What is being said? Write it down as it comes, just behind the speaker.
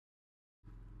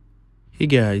Hey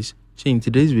guys, so in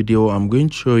today's video I'm going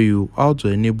to show you how to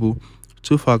enable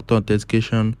two-factor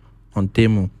authentication on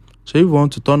Temu. So if you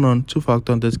want to turn on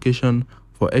two-factor authentication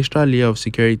for extra layer of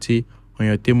security on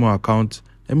your Temu account,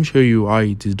 let me show you how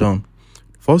it is done.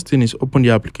 First thing is open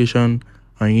the application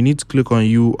and you need to click on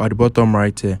U at the bottom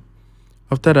right here.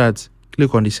 After that,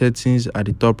 click on the settings at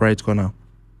the top right corner.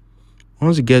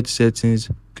 Once you get to settings,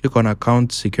 click on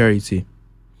account security.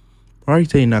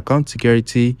 Right here in account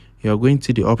security, you are going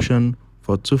to the option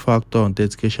for two-factor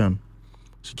authentication.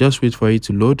 So just wait for it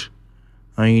to load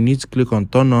and you need to click on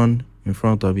turn on in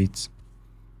front of it.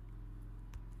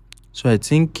 So I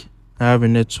think I have a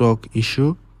network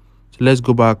issue. So let's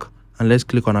go back and let's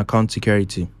click on account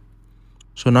security.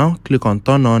 So now click on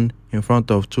turn on in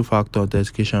front of two-factor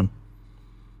authentication.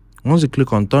 Once you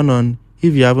click on turn on,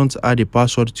 if you haven't added a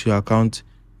password to your account,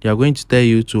 they are going to tell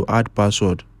you to add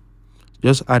password.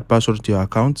 Just add password to your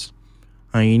account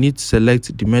and you need to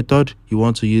select the method you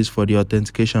want to use for the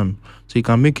authentication. So you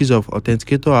can make use of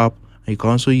Authenticator app and you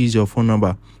can also use your phone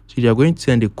number. So they are going to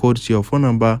send a code to your phone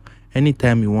number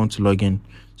anytime you want to log in.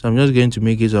 So I'm just going to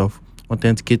make use of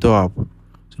Authenticator app.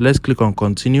 So let's click on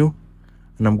continue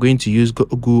and I'm going to use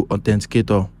Google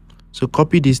Authenticator. So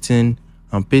copy this thing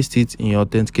and paste it in your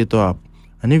Authenticator app.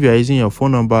 And if you are using your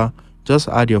phone number, just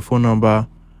add your phone number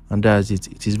and that's it.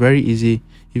 It is very easy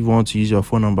if you want to use your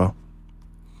phone number.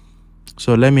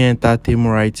 So let me enter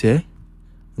Temu right here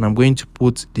and I'm going to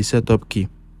put the setup key.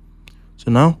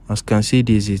 So now as you can see,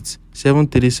 this is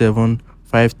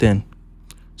 737510.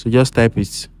 So just type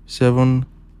it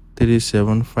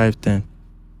 737510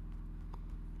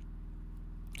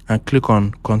 and click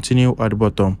on continue at the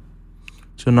bottom.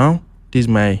 So now this is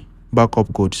my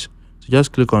backup codes. So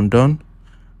just click on done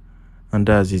and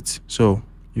that's it. So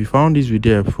if you found this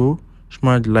video helpful,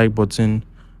 smash the like button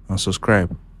and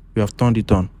subscribe. We have turned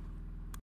it on.